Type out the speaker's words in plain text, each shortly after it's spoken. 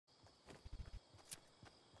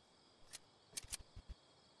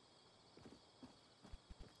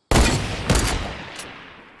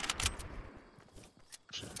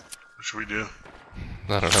should we do?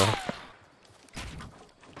 I don't know.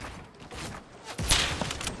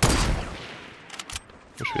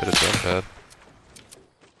 Wish we had a jump pad.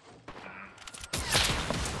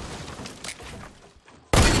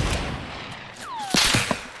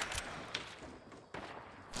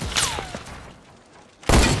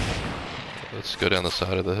 Let's go down the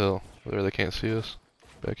side of the hill where they can't see us.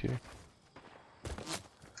 Back here.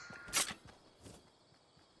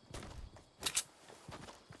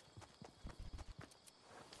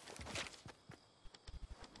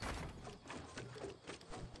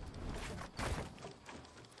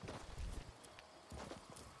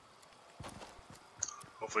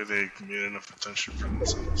 Hopefully they can get enough attention for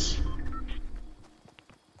themselves.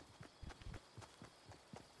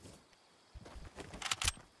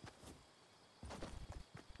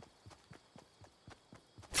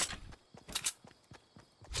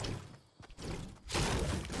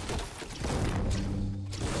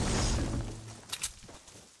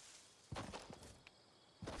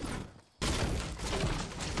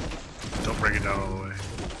 Don't break it down all the way.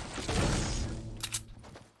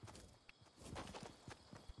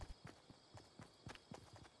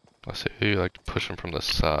 I see you like to push them from the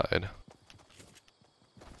side.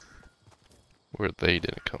 Where they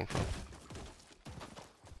didn't come from.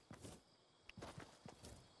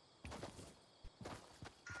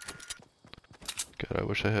 God, I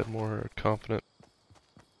wish I had more confident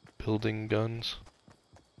building guns.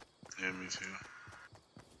 Yeah, me too.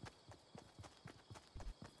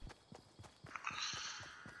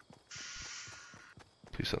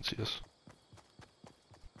 Please don't see us.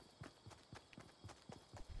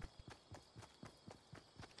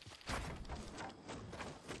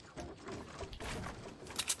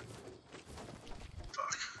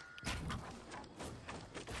 Fuck.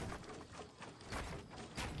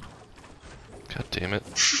 God damn it.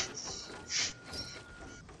 This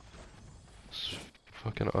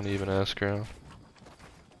fucking uneven ass ground.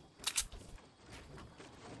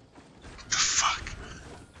 What the fuck?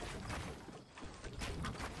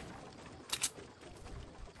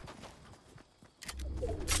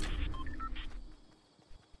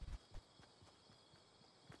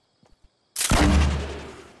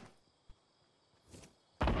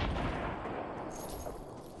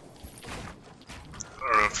 I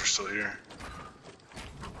don't know if they're still here.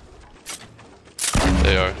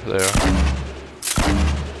 They are, they are.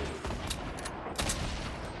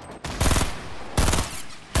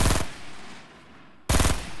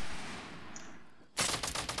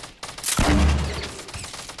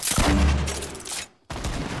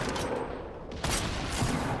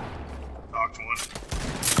 Knocked one.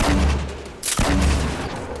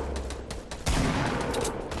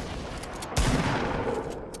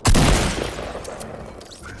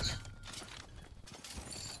 Nice.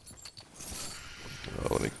 Oh,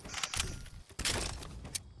 let me.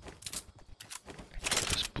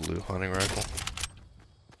 This blue hunting rifle.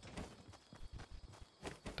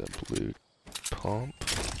 That blue pump.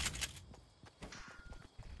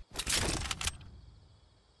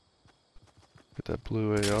 Get that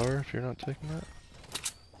blue AR if you're not taking that.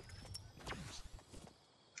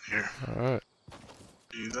 Here. Alright.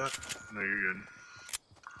 Do you need that? No, you're good.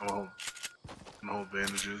 I'm gonna hold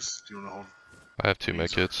bandages. Do you wanna hold? I have 2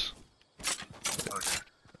 med kits. Okay.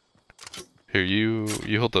 Here, you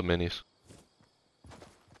hold the minis.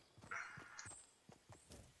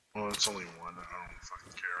 Well, it's only one. I don't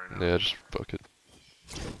fucking care right now. Yeah, just fuck it.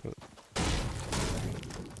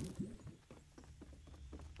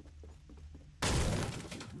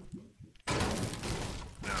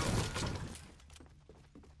 No.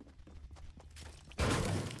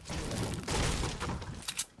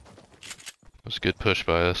 It was a good push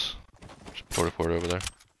by us. Just porta port over there.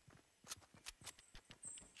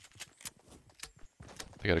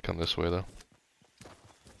 They gotta come this way though.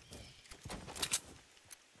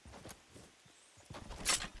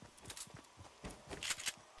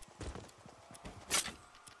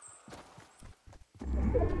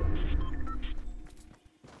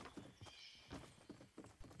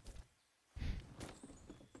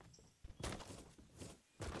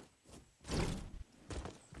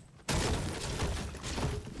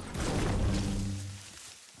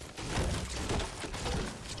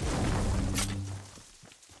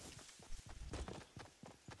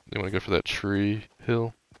 You wanna go for that tree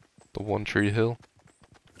hill? The one tree hill?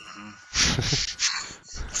 Faggot.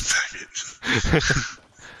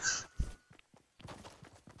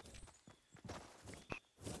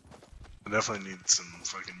 I definitely need some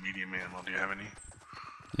fucking medium ammo. Do you have any?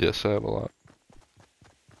 Yes, I have a lot.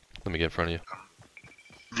 Let me get in front of you.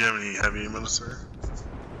 Do you have any heavy ammo, sir?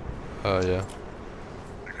 Yeah.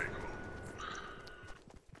 Okay, cool.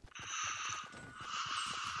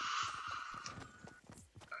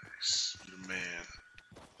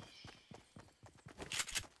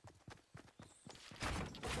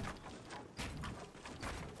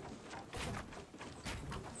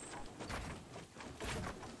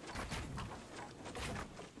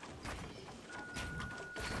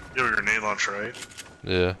 You have a grenade launcher, right?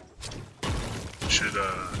 Yeah. You should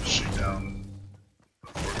shoot down the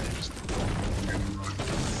forties.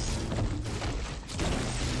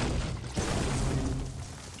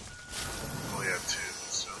 Only have two,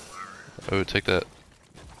 so whatever. I would take that.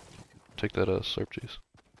 Take that slurp juice.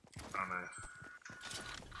 Oh,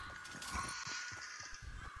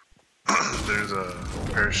 nice. There's a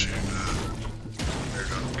parachute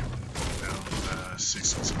airdrop coming down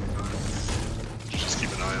 1675. Just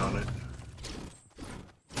keep an eye on it.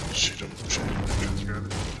 Shoot him, just grab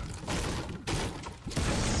it.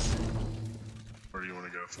 Or do you want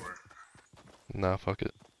to go for it? Nah, fuck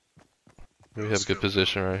it. We Let's have good go.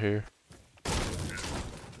 position right here.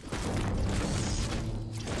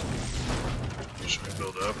 Should we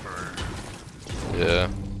build up or Yeah.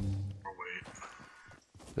 wait?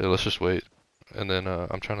 Yeah, let's just wait. And then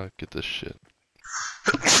I'm trying to get this shit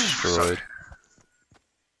destroyed.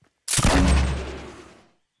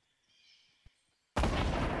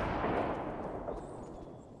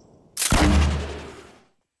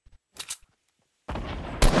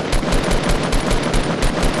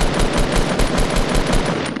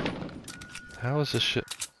 How is this shit?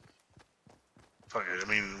 Fuck it. I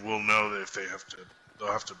mean, we'll know that if they have to.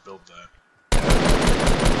 They'll have to build that.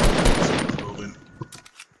 Building.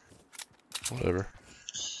 Whatever.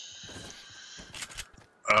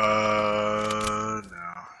 No. I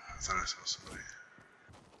thought I saw somebody.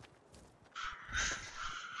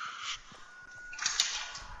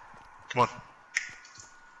 Come on.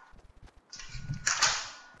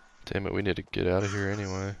 Damn it, we need to get out of here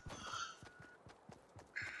anyway.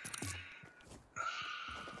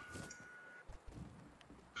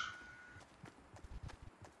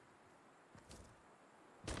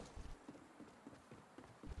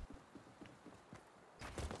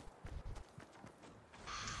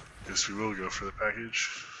 Guess we will go for the package.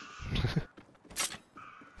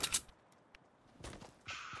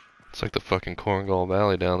 It's like the fucking Korengal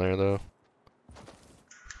Valley down there though.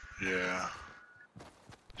 Yeah.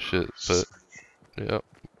 Shit, but yep.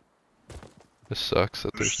 This sucks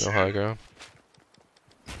that there's no high ground.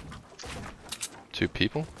 2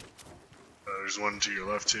 people? There's one to your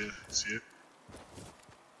left too. See it?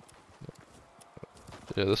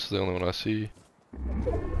 Yeah, this is the only one I see. Is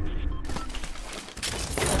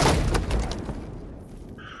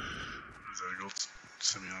that a gold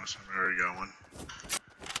semi-auto? I already got one.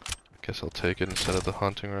 Guess I'll take it instead of the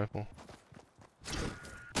hunting rifle.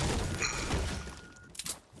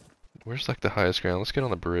 Where's like the highest ground? Let's get on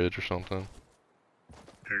the bridge or something.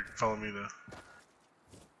 Here, follow me though.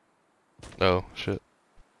 Oh, shit.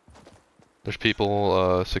 There's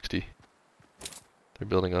people, 60. They're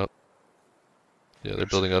building up. Yeah, they're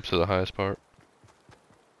building up to the highest part.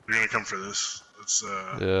 They're gonna come for this. Let's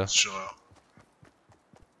Yeah. let's chill out.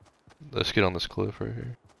 Let's get on this cliff right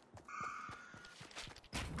here.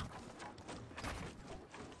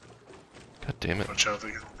 God damn it. Watch out, they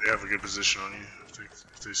have a good position on you if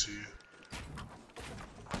they see you.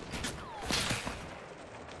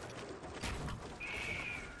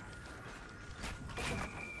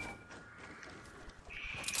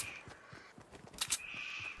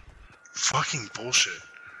 Fucking bullshit.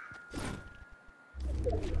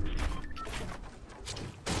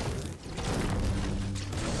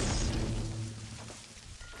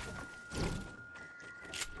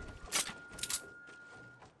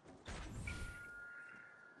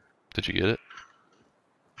 Did you get it?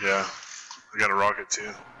 Yeah, I got a rocket too.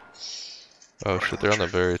 Oh shit, they're on the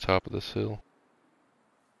very top of this hill.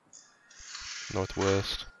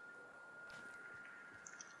 Northwest.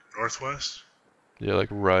 Northwest? Yeah, like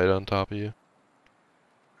right on top of you.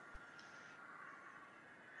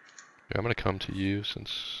 Yeah, I'm gonna come to you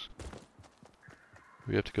since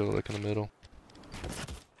we have to go like in the middle.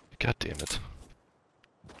 God damn it.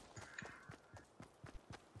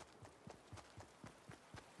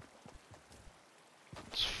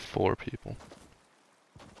 It's 4 people.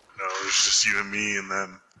 No, there's just you and me and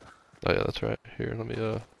them. Oh yeah, that's right. Here, let me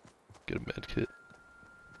get a med kit.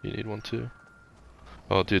 You need one too.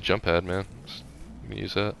 Oh dude, jump pad, man. You can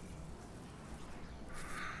use that.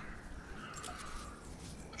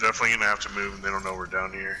 Definitely gonna have to move and they don't know we're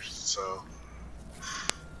down here, so.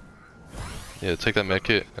 Yeah, take that med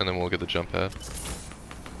kit and then we'll get the jump pad.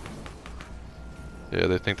 Yeah,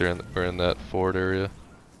 they think we're in that fort area.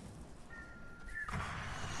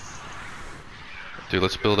 Dude,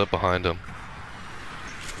 let's build up behind them.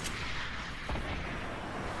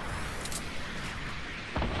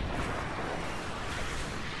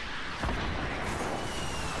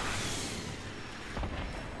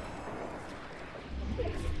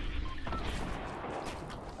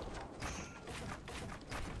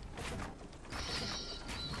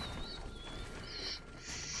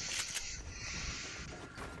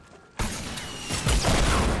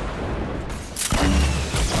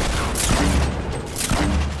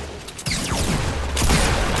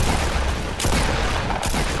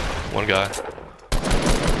 guy.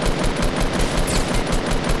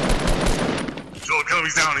 Joel, kill him.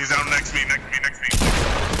 He's down. He's down next to me. Next to me. Next to me.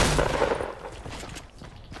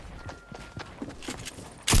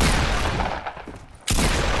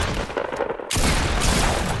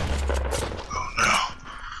 Oh no!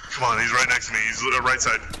 Come on, he's right next to me. He's right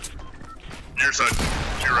side. Your side.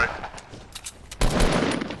 Your right.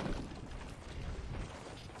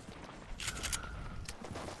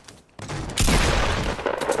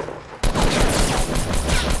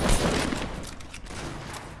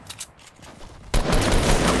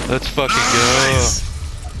 Let's fucking nice.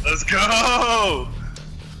 Go! Let's go!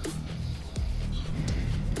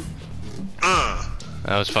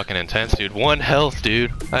 That was fucking intense, dude. 1 health,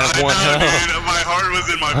 dude. I have 1 health. Dude, my heart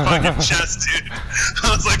was in my fucking chest, dude.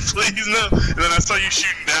 I was like, please no. And then I saw you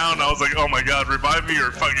shooting down. I was like, oh my god, revive me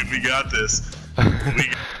or fucking we got this.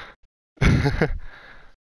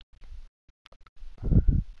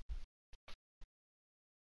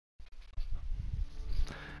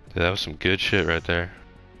 Dude, that was some good shit right there.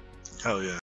 Hell yeah.